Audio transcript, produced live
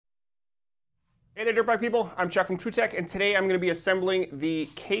Hey there, Dirt Bike people. I'm Chuck from TruTech, and today I'm going to be assembling the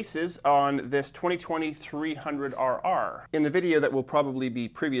cases on this 2020 300RR. In the video that will probably be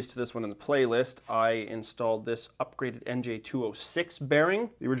previous to this one in the playlist, I installed this upgraded NJ206 bearing.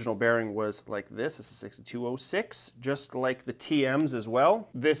 The original bearing was like this. This is 6206, just like the TMs as well.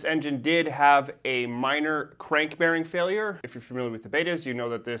 This engine did have a minor crank bearing failure. If you're familiar with the betas, you know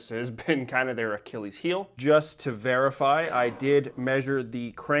that this has been kind of their Achilles heel. Just to verify, I did measure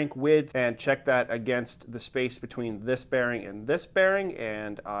the crank width and check that against the space between this bearing,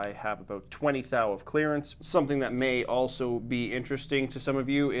 and I have about 20 thou of clearance. Something that may also be interesting to some of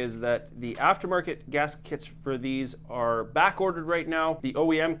you is that the aftermarket gasket kits for these are back ordered right now. The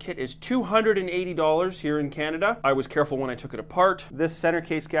OEM kit is $280 here in Canada. I was careful when I took it apart. This center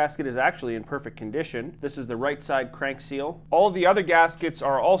case gasket is actually in perfect condition. This is the right side crank seal. All the other gaskets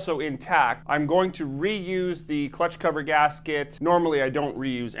are also intact. I'm going to reuse the clutch cover gasket. Normally I don't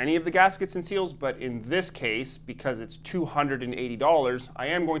reuse any of the gaskets and seals, but in this case, because it's $280, I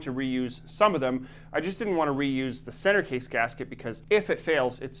am going to reuse some of them. I just didn't want to reuse the center case gasket because if it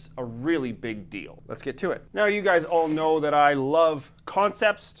fails, it's a really big deal. Let's get to it. Now, you guys all know that I love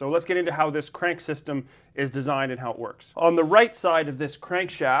concepts, so let's get into how this crank system is designed and how it works. On the right side of this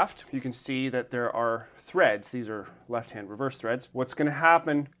crankshaft, you can see that there are threads. These are left-hand reverse threads. What's going to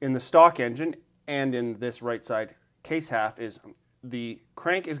happen in the stock engine and in this right side case half is the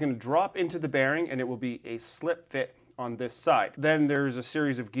crank is going to drop into the bearing and it will be a slip fit on this side. Then there's a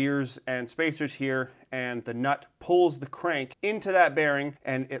series of gears and spacers here, and the nut pulls the crank into that bearing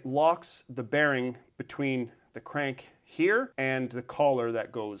and it locks the bearing between the crank here and the collar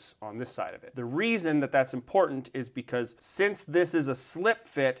that goes on this side of it. The reason that that's important is because since this is a slip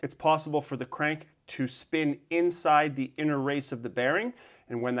fit, it's possible for the crank to spin inside the inner race of the bearing,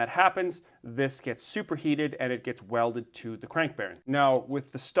 and when that happens, this gets superheated and it gets welded to the crank bearing. Now,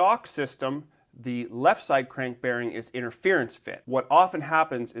 with the stock system, the left side crank bearing is interference fit. What often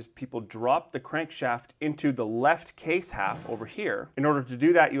happens is people drop the crankshaft into the left case half over here. In order to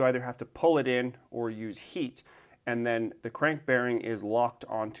do that, you either have to pull it in or use heat, and then the crank bearing is locked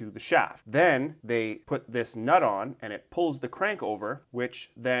onto the shaft. Then they put this nut on and it pulls the crank over,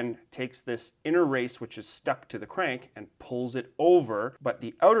 which then takes this inner race, which is stuck to the crank, and pulls it over, but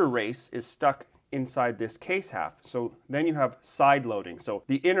the outer race is stuck inside this case half. So then you have side loading. So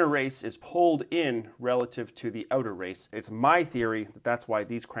the inner race is pulled in relative to the outer race. It's my theory that that's why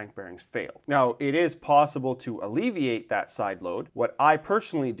these crank bearings fail. Now, it is possible to alleviate that side load. What I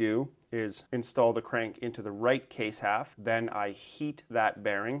personally do is install the crank into the right case half, then I heat that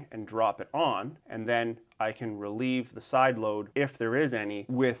bearing and drop it on, and then I can relieve the side load, if there is any,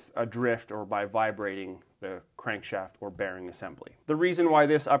 with a drift or by vibrating the crankshaft or bearing assembly. The reason why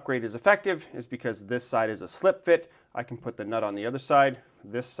this upgrade is effective is because this side is a slip fit. I can put the nut on the other side.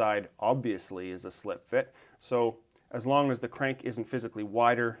 This side obviously is a slip fit. So as long as the crank isn't physically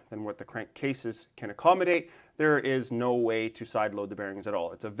wider than what the crank cases can accommodate, there is no way to side load the bearings at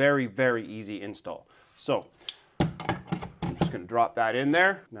all. It's a very, very easy install. So I'm just going to drop that in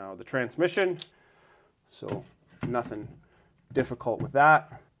there. Now the transmission, so nothing difficult with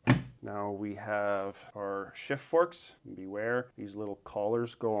that. Now we have our shift forks. Beware, these little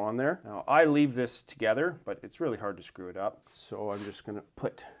collars go on there. Now I leave this together, but it's really hard to screw it up. So I'm just going to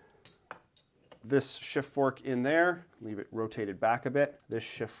put this shift fork in there, leave it rotated back a bit. This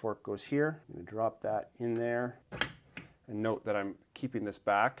shift fork goes here. I'm going to drop that in there. And note that I'm keeping this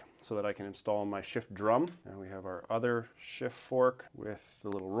back so that I can install my shift drum. Now we have our other shift fork with the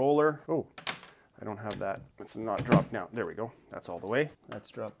little roller. Oh, I don't have that. It's not dropped down. There we go. That's all the way. That's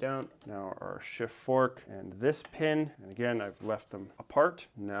dropped down. Now our shift fork and this pin. And again, I've left them apart.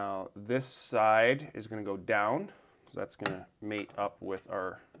 Now this side is going to go down. So that's going to mate up with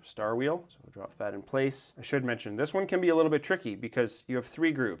our star wheel. So we'll drop that in place. I should mention this one can be a little bit tricky because you have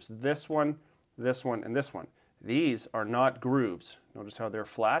three grooves. This one, and this one. These are not grooves. Notice how they're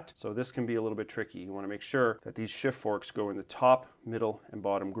flat. So this can be a little bit tricky. You want to make sure that these shift forks go in the top, middle, and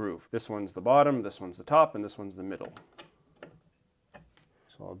bottom groove. This one's the bottom, this one's the top, and this one's the middle.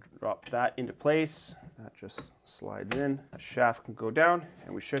 So I'll drop that into place. That just slides in. The shaft can go down,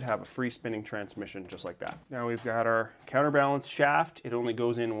 and we should have a free spinning transmission just like that. Now we've got our counterbalance shaft. It only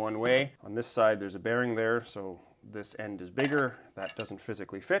goes in one way. On this side, there's a bearing there, so this end is bigger. That doesn't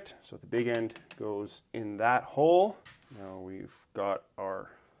physically fit, so the big end goes in that hole. Now we've got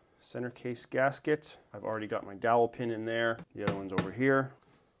our center case gasket. I've already got my dowel pin in there. The other one's over here.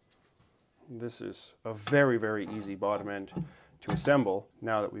 This is a very, very easy bottom end to assemble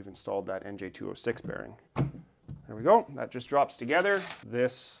now that we've installed that NJ206 bearing. There we go. That just drops together.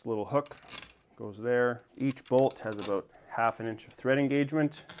 This little hook goes there. Each bolt has about 1/2 inch of thread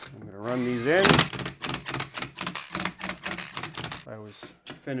engagement. I'm going to run these in. I always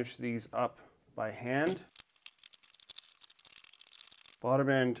finish these up by hand. Bottom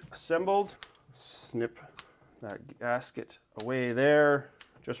end assembled. Snip that gasket away there,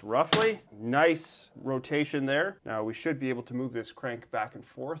 just roughly. Nice rotation there. Now we should be able to move this crank back and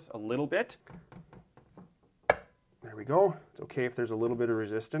forth a little bit. There we go. It's okay if there's a little bit of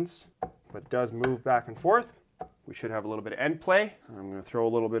resistance, but it does move back and forth. We should have a little bit of end play. I'm going to throw a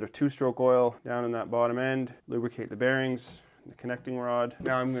little bit of 2-stroke oil down in that bottom end, lubricate the bearings, the connecting rod.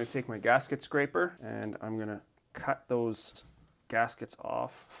 Now I'm going to take my gasket scraper and I'm going to cut those gaskets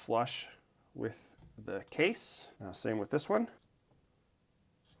off flush with the case. Now same with this one.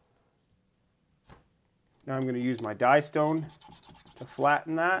 Now I'm going to use my die stone to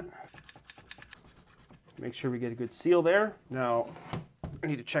flatten that. Make sure we get a good seal there. Now I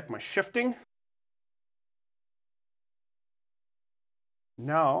need to check my shifting.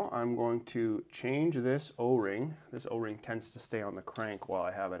 Now I'm going to change this O-ring. This O-ring tends to stay on the crank while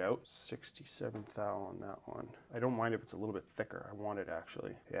I have it out. 67th thou on that one. I don't mind if it's a little bit thicker. I want it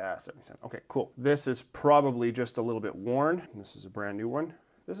actually. Yeah, 77. Okay, cool. This is probably just a little bit worn. This is a brand new one.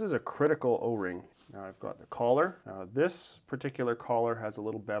 This is a critical O-ring. Now I've got the collar. Now this particular collar has a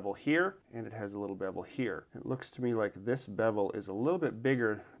little bevel here and it has a little bevel here. It looks to me like this bevel is a little bit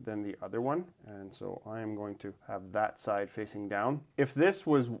bigger than the other one, and so I am going to have that side facing down. If this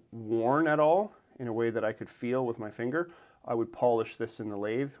was worn at all in a way that I could feel with my finger, I would polish this in the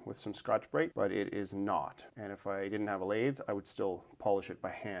lathe with some Scotch-Brite, but it is not. And if I didn't have a lathe, I would still polish it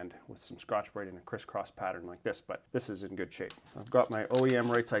by hand with some Scotch-Brite in a crisscross pattern like this, but this is in good shape. I've got my OEM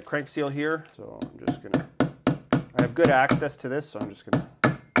right side crank seal here, so I'm just gonna, I have good access to this, so I'm just gonna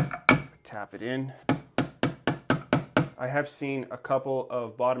tap it in. I have seen a couple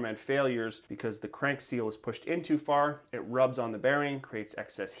of bottom end failures because the crank seal is pushed in too far, it rubs on the bearing, creates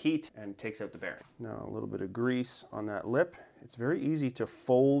excess heat, and takes out the bearing. Now a little bit of grease on that lip. It's very easy to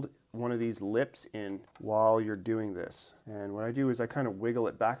fold one of these lips in while you're doing this. And what I do is I kind of wiggle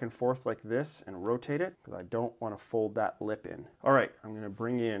it back and forth like this and rotate it because I don't want to fold that lip in. All right, I'm going to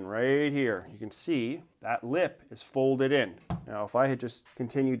bring in right here. You can see that lip is folded in. Now, if I had just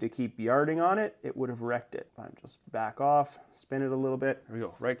continued to keep yarding on it, it would have wrecked it. I'm just back off, spin it a little bit. There we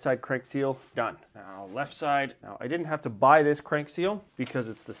go. Right side crank seal, done. Now, left side. Now, I didn't have to buy this crank seal because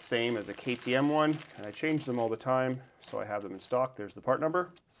it's the same as a KTM one, and I change them all the time, so I have them in stock. There's the part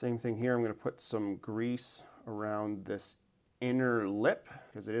number. Same thing here. I'm going to put some grease around this inner lip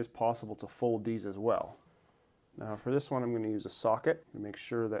because it is possible to fold these as well. Now, for this one, I'm going to use a socket to make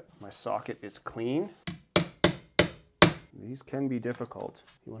sure that my socket is clean. These can be difficult.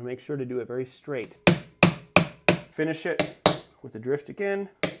 You want to make sure to do it very straight. Finish it with the drift again.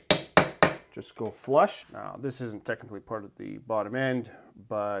 Just go flush. Now, this isn't technically part of the bottom end,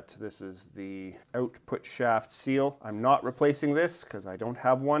 but this is the output shaft seal. I'm not replacing this because I don't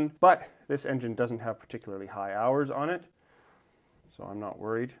have one, but this engine doesn't have particularly high hours on it, so I'm not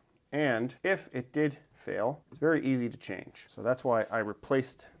worried. And if it did fail, it's very easy to change. So that's why I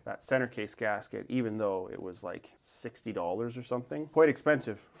replaced that center case gasket, even though it was like $60 or something. Quite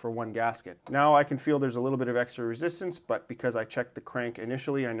expensive for one gasket. Now I can feel there's a little bit of extra resistance, but because I checked the crank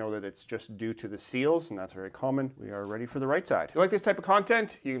initially, I know that it's just due to the seals, and that's very common. We are ready for the right side. If you like this type of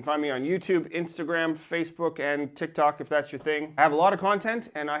content, you can find me on YouTube, Instagram, Facebook, and TikTok if that's your thing. I have a lot of content,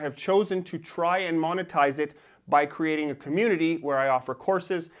 and I have chosen to try and monetize it by creating a community where I offer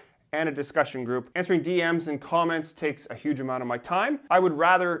courses and a discussion group. Answering DMs and comments takes a huge amount of my time. I would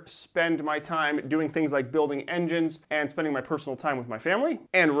rather spend my time doing things like building engines and spending my personal time with my family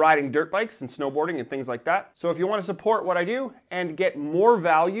and riding dirt bikes and snowboarding and things like that. So if you want to support what I do and get more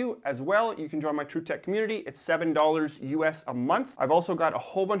value as well, you can join my TruTech community. It's $7 US a month. I've also got a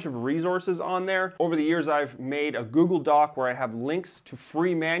whole bunch of resources on there. Over the years, I've made a Google Doc where I have links to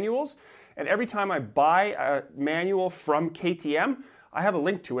free manuals. And every time I buy a manual from KTM, I have a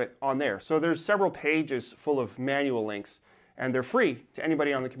link to it on there. So there's several pages full of manual links, and they're free to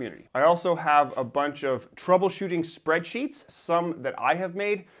anybody on the community. I also have a bunch of troubleshooting spreadsheets, some that I have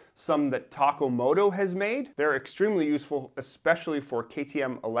made, some that Takomoto has made. They're extremely useful, especially for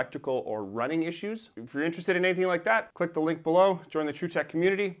KTM electrical or running issues. If you're interested in anything like that, click the link below, join the TruTech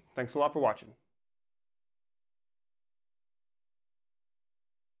community. Thanks a lot for watching.